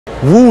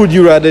Who would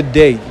you rather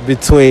date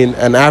between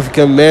an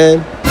African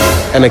man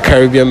and a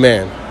Caribbean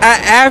man?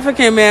 An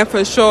African man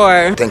for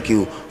sure. Thank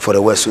you for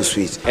the word so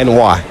sweet. And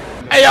why?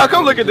 Hey, y'all,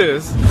 come look at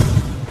this.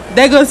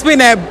 They gonna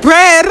spend that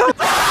bread.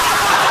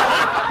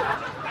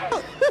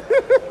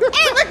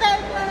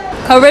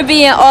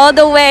 Caribbean all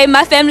the way.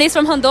 My family's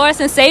from Honduras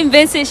and St.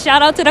 Vincent.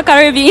 Shout out to the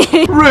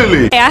Caribbean.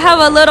 Really? I have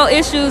a little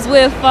issues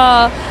with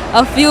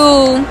a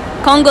few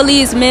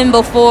Congolese men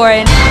before.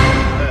 And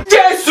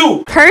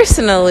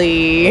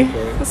personally,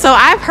 so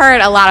I've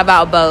heard a lot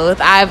about both.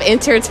 I've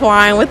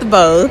intertwined with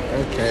both.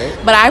 Okay.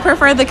 But I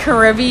prefer the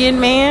Caribbean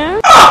man.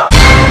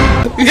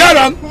 You got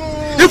him.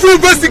 If we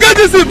investigate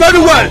this very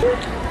well.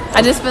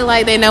 I just feel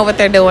like they know what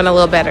they're doing a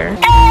little better.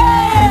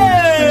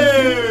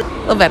 A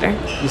little better.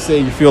 You say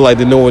you feel like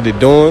they know what they're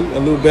doing a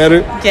little better?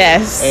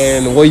 Yes.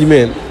 And what you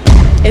mean?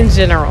 In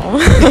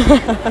general.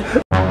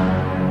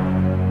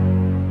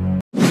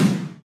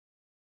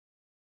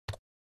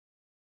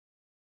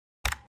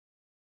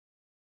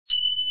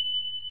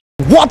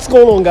 What's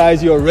going on,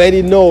 guys? You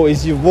already know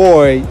it's your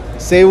boy.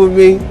 Say it with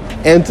me.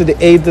 M to the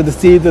A to the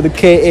C to the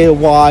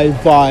K-A-Y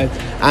vibe.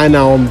 And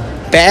I'm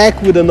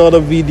back with another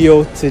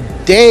video.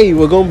 Today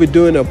we're going to be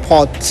doing a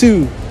part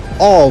 2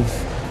 of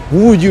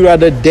who would you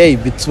rather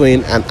date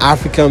between an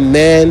African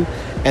man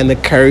and a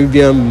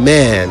Caribbean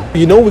man.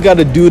 You know, we got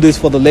to do this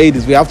for the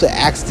ladies. We have to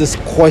ask this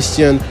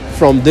question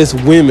from these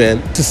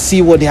women to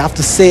see what they have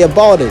to say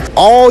about it.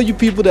 All you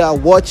people that are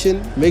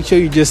watching, make sure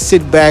you just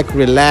sit back,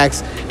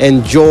 relax,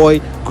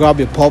 enjoy, grab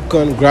your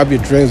popcorn, grab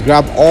your drinks,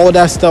 grab all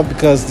that stuff,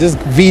 because this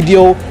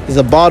video is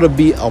about to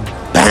be a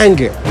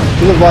banger.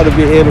 It's about to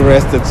be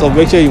interesting. So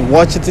make sure you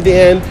watch it to the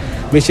end.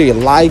 Make sure you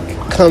like,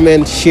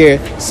 comment, share,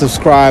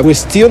 subscribe. We're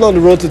still on the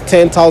road to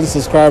 10,000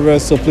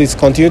 subscribers, so please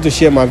continue to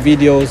share my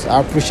videos. I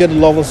appreciate the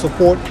love and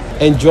support.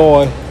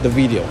 Enjoy the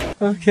video.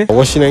 Okay.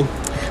 What's your name?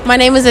 My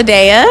name is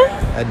Adea.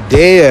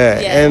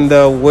 Adea. Yes. And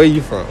where are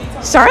you from?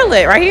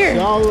 Charlotte, right here.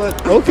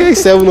 Charlotte. Okay,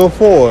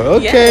 704.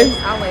 Okay.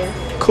 Yes,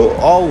 always. Cool,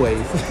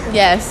 always.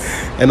 Yes.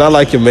 And I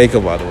like your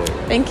makeup, by the way.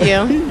 Thank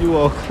you.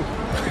 You're welcome.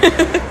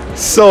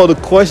 So the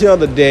question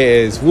of the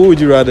day is, who would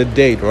you rather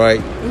date,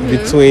 right?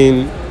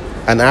 Between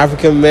an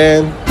African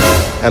man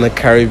and a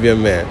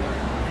Caribbean man.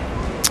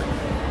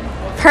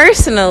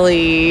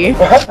 Personally,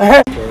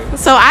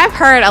 so I've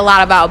heard a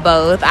lot about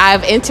both.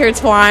 I've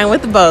intertwined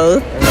with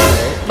both.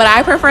 But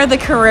I prefer the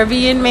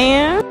Caribbean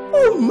man.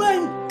 Oh my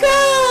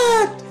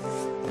God!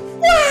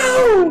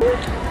 Wow!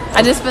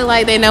 I just feel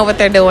like they know what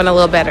they're doing a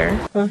little better.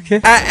 Okay.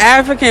 An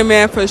African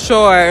man for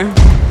sure.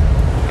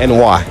 And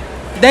why?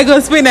 They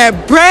gonna spend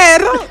that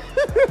bread.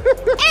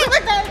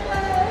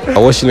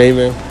 What's your name,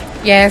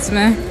 man?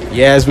 Yasmin.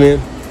 Yasmin.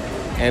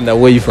 And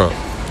where you from?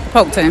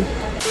 Polkton.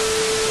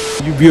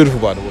 You beautiful,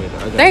 by the way.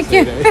 Thank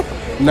you.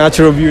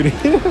 Natural beauty.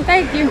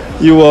 Thank you.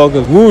 You're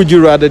welcome. Who would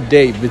you rather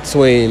date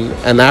between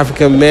an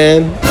African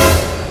man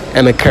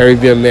and a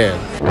Caribbean man?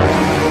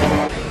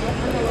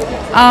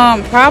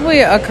 Probably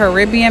a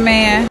Caribbean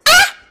man.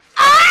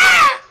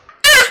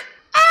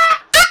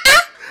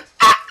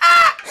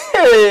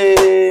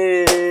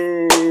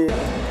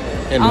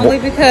 And Only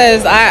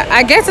because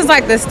I guess it's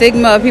like the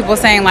stigma of people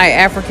saying like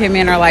African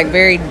men are like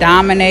very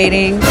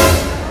dominating,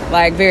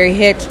 like very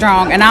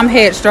headstrong, and I'm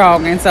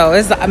headstrong, and so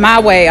it's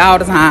my way all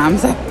the time.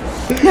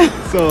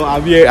 So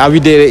have you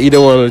dated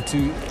either one of the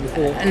two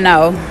before?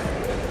 no.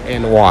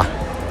 And why?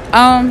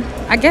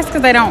 I guess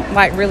because they don't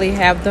like really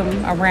have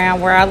them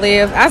around where I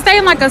live. I stay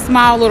in like a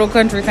small little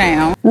country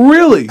town.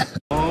 Really?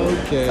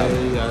 Okay.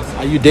 Yes.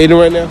 Are you dating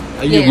right now?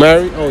 Are you Yes.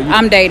 married? Oh,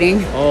 I'm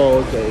dating.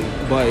 Oh, okay.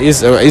 But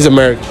it's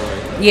American, right?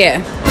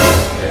 Yeah.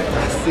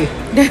 I see.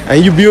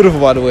 And you beautiful,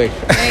 by the way.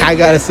 I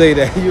gotta say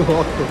that. You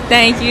welcome.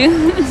 thank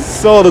you.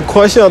 So the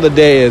question of the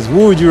day is,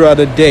 who would you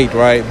rather date,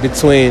 right?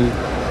 Between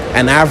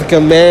an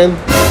African man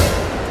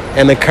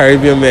and a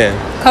Caribbean man.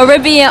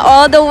 Caribbean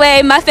all the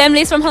way. My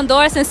family's from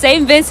Honduras and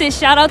St. Vincent.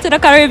 Shout out to the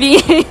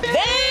Caribbean.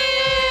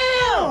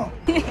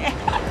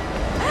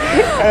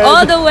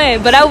 All the way.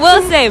 But I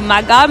will say,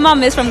 my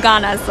godmom is from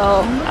Ghana,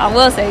 so I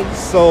will say.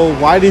 So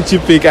why didn't you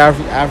pick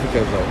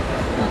Africa, though?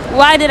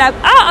 Why did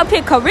I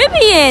pick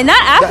Caribbean,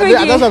 not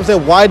African? That's what I'm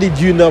saying. Why did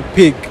you not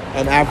pick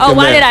an African Oh,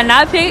 why man? did I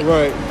not pick?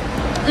 Right.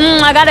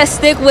 I gotta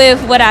stick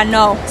with what I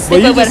know.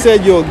 But you just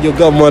said your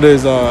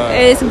godmother's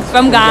is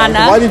from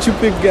Ghana. Why didn't you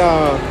pick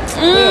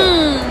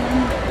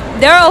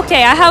They're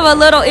okay. I have a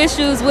little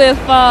issues with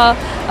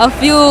a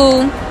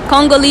few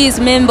Congolese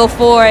men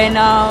before, and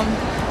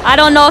I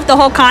don't know if the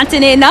whole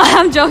continent. No,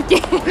 I'm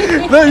joking.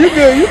 No, you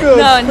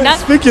good. No,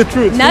 speak your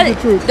truth. Speak your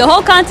truth. The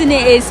whole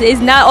continent is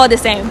not all the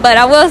same. But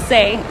I will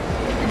say,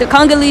 the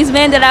Congolese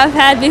men that I've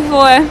had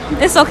before,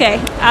 it's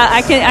okay.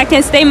 I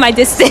can stay my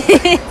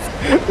distance.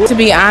 To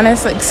be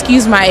honest,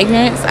 excuse my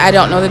ignorance, I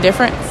don't know the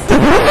difference.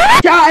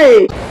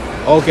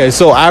 Okay,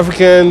 so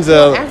Africans.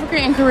 African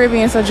and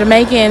Caribbean, so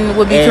Jamaican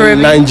would be and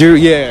Caribbean.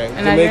 Nigeria, yeah.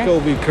 And Jamaica will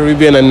be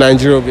Caribbean and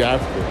Nigeria will be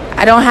African.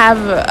 I don't have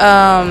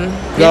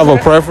You have a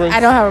preference? I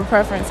don't have a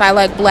preference. I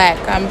like black.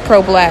 I'm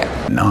pro-black.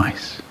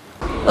 Nice.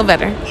 little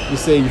better. You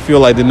say you feel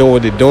like they know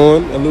what they're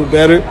doing a little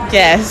better.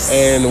 Yes.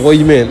 And what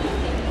you mean?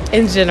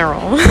 In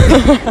general.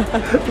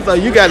 So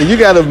you got.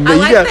 I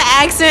like the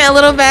accent a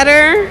little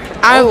better.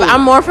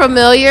 I'm more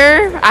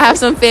familiar. I have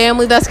some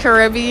family that's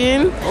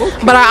Caribbean,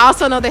 but I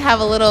also know they have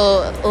a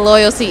little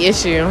loyalty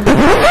issue.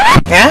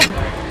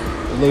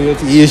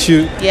 Loyalty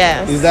issue.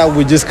 Yes. Is that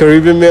with just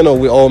Caribbean men or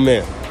with all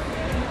men?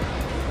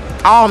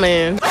 All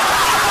men.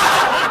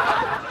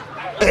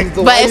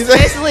 So But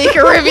especially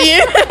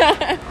Caribbean.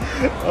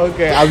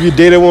 Okay. Have you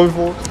dated one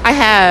before? I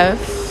have.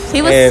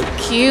 He was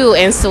cute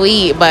and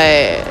sweet,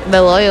 but the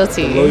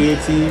loyalty.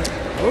 Loyalty.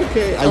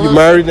 Okay. Are you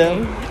married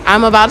now?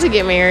 I'm about to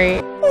get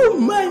married. Oh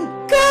my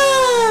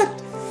God!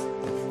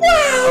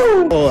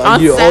 Wow! On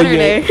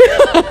Saturday.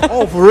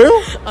 Oh, for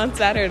real? On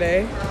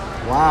Saturday.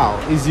 Wow.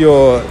 Is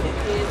your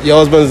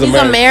husband is He's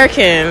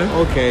American.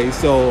 Okay.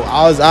 So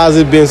how's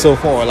it been so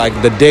far? Like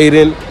the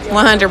dating?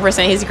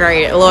 100%. He's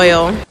great.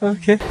 Loyal.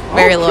 Okay.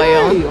 Very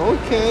loyal.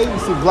 Okay. You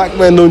see, black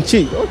men don't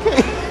cheat.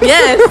 Okay.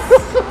 Yes.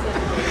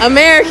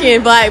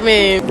 American black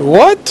men.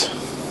 What?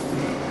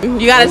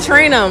 You gotta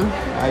train them.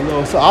 I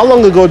know. So how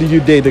long ago did you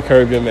date the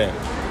Caribbean man?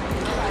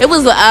 It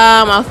was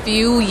a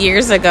few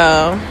years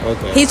ago.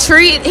 Okay.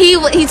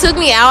 He took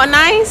me out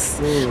nice,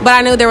 but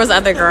I knew there was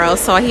other girls,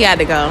 so he had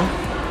to go.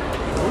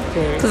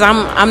 Okay. Cause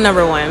I'm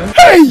number one.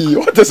 Hey,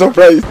 what a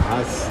surprise.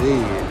 I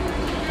see.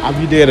 Have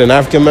you dated an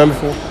African man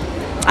before?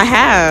 I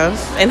have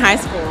in high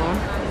school.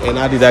 And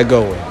how did that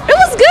go? It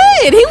was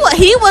good.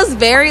 He was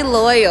very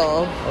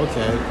loyal.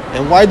 Okay.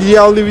 And why did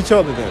y'all leave each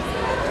other then?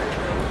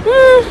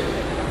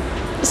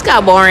 It's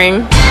got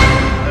boring.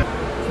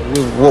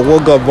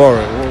 What got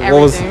boring?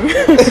 Everything.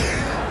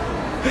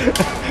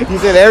 You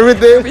said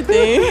everything?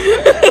 Everything.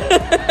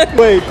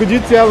 Wait, could you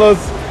tell us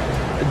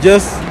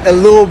just a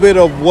little bit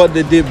of what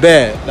they did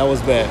bad? That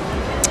was bad.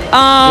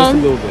 Just a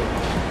little bit.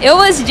 It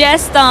was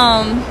just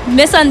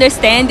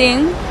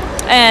misunderstanding,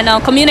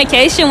 and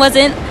communication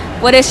wasn't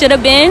what it should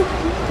have been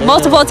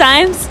multiple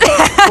times.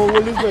 So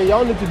listen,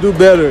 y'all need to do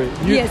better.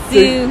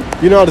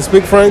 You know how to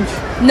speak French?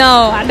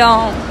 No, I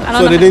don't.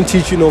 So they didn't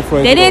teach you no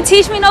French? They didn't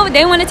teach me no. They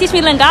didn't want to teach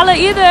me Lingala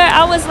either.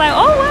 I was like,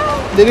 oh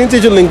wow. They didn't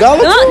teach you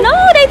Lingala?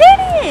 No, they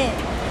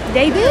didn't.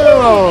 They didn't.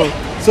 Oh.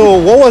 So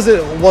what was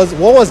it? What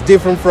was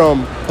different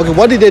from? Okay,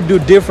 what did they do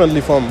differently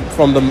from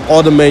the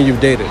other men you've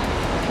dated?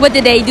 What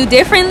did they do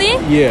differently?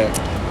 Yeah.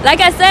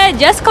 Like I said,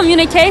 just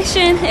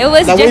communication. It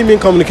was. Like, what do you mean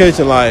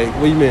communication? Like,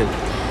 what do you mean?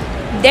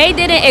 They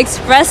didn't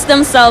express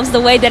themselves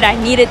the way that I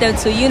needed them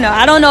to. You know,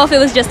 I don't know if it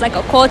was just like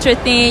a culture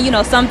thing. You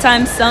know,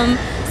 sometimes some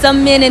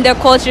men in their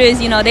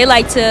cultures, you know, they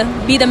like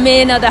to be the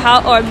men of the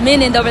house or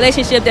men in the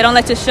relationship. They don't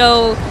like to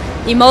show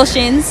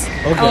emotions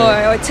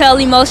or tell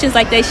emotions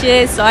like they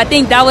should. So I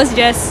think that was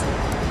just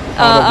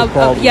a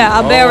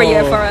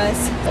barrier for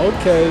us.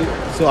 Okay.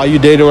 So are you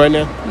dating right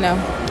now? No.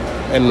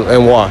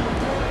 And why?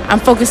 I'm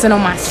focusing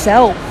on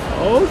myself.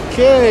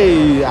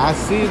 Okay, I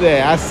see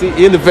that. I see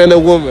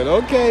independent woman.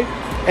 Okay.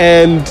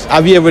 And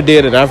have you ever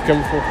dated an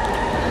African before?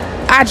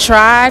 I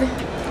tried.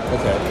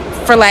 Okay.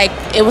 For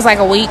it was like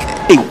a week.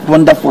 Hey,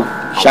 wonderful.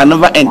 Shall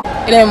never end.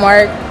 It didn't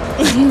work.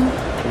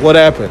 What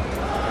happened?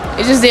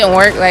 It just didn't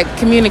work. Like,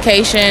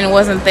 communication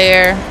wasn't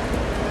there.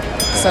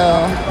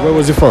 So. Where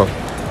was he from?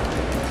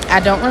 I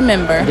don't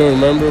remember. You don't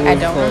remember? I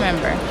don't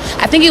remember.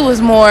 I think it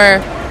was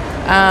more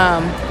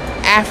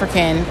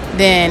African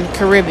than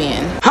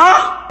Caribbean.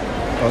 Huh?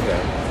 Okay.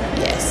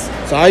 Yes.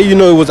 So how you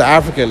know it was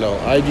African though?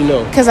 How did you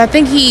know? Because I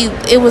think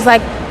it was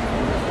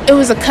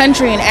a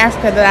country in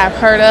Africa that I've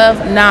heard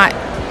of, not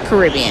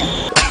Caribbean.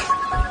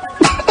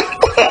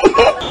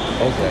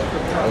 Okay.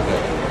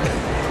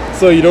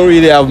 So you don't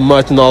really have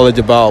much knowledge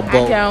about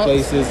both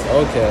places?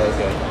 Okay.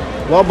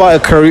 What about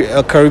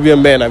a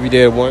Caribbean man? Have you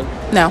dated one?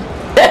 No.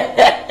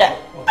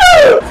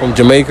 From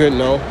Jamaica?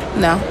 No?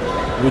 No.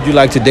 Would you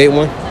like to date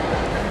one?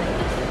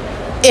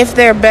 If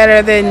they're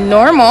better than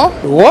normal.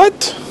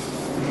 What?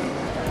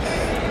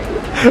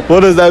 What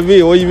does that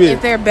mean? What do you mean?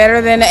 If they're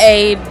better than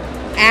a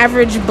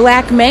average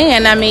black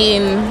man, I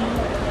mean,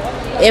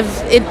 if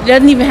it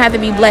doesn't even have to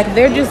be black,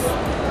 they're just.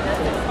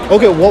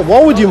 Okay,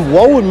 what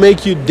would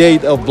make you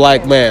date a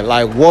black man?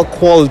 Like, what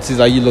qualities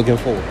are you looking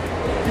for?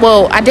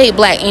 Well, I date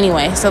black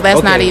anyway, so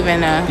that's not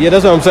even. Yeah,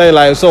 that's what I'm saying.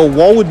 Like, so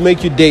what would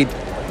make you date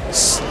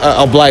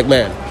a black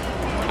man?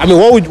 I mean,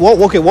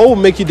 what would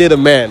make you date a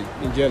man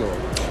in general?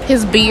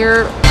 His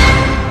beard.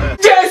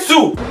 Jesus!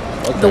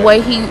 Okay. The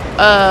way he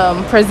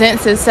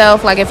presents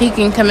himself, like if he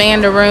can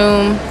command a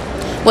room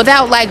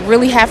without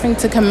really having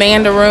to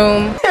command a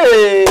room.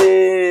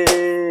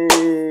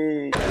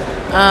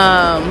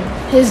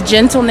 His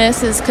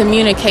gentleness, his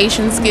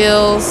communication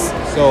skills.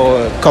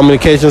 So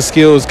communication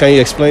skills, can you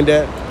explain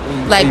that?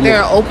 Like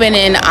they're open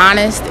and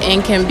honest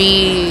and can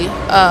be,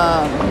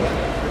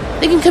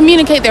 they can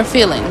communicate their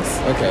feelings.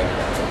 Okay.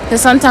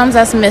 Because sometimes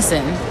that's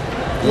missing.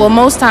 Well,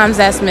 most times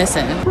that's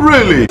missing.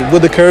 Really?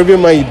 With the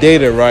Caribbean man you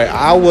dated, right?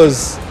 How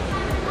was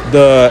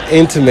the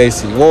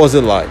intimacy? What was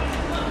it like?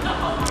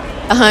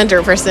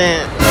 100%.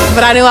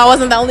 But I knew I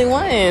wasn't the only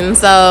one,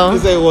 so. You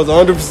say it was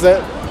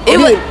 100%?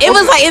 It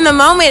was like in the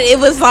moment, it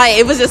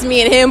was just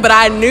me and him, but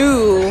I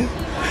knew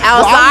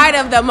outside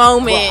of the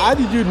moment. Well, how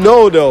did you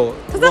know though?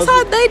 Because that's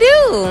how they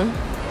do.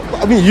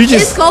 I mean, you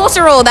just. It's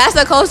cultural. That's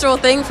a cultural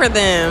thing for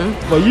them.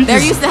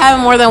 They're used to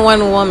having more than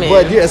one woman.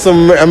 But yeah,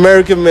 some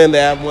American men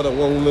that have more than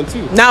one woman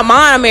too. Not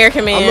mine,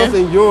 American man. I'm not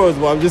saying yours,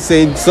 but I'm just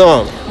saying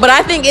some. But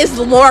I think it's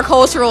more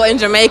cultural in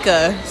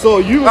Jamaica. So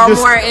you or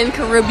more in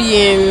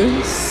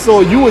Caribbean. So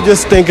you were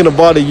just thinking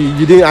about it.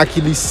 You didn't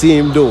actually see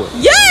him do it.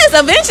 Yes,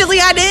 eventually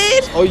I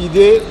did. Oh, you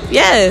did?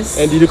 Yes.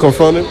 And did you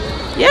confront him?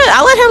 Yeah,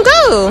 I let him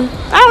go.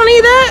 I don't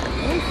need that.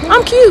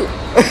 I'm cute.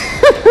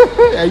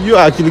 Yeah, you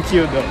actually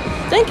cute though.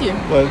 Thank you.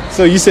 Well,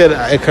 so you said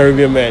a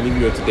Caribbean man if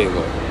you were to date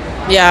one.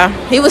 Yeah,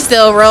 he was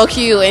still real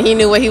cute and he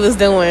knew what he was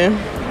doing.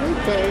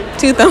 Okay.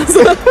 2 thumbs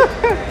up.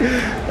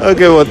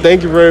 Okay, well,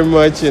 thank you very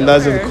much. And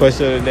that's the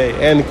question of the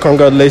day. And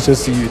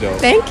congratulations to you, though.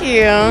 Thank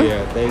you.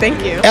 Yeah, thank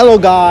you. you. Hello,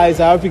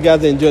 guys. I hope you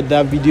guys enjoyed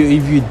that video.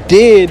 If you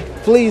did,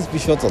 please be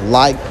sure to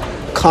like,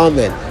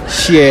 comment,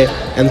 share,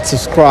 and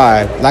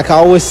subscribe. Like I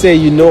always say,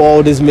 you know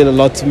all this means a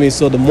lot to me.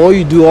 So the more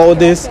you do all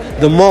this,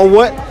 the more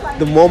what?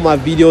 The more my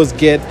videos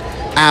get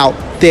out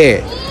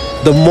there.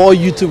 The more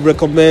YouTube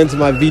recommends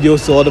my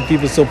videos to other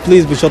people. So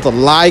please be sure to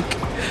like,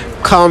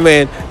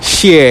 comment,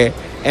 share,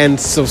 and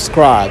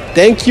subscribe.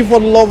 Thank you for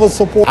the love and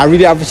support. I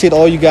really appreciate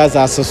all you guys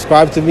that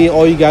subscribe to me,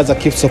 all you guys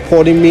that keep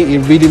supporting me. It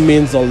really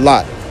means a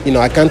lot. You know,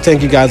 I can't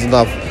thank you guys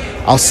enough.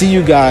 I'll see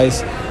you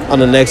guys on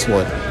the next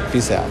one.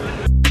 Peace out.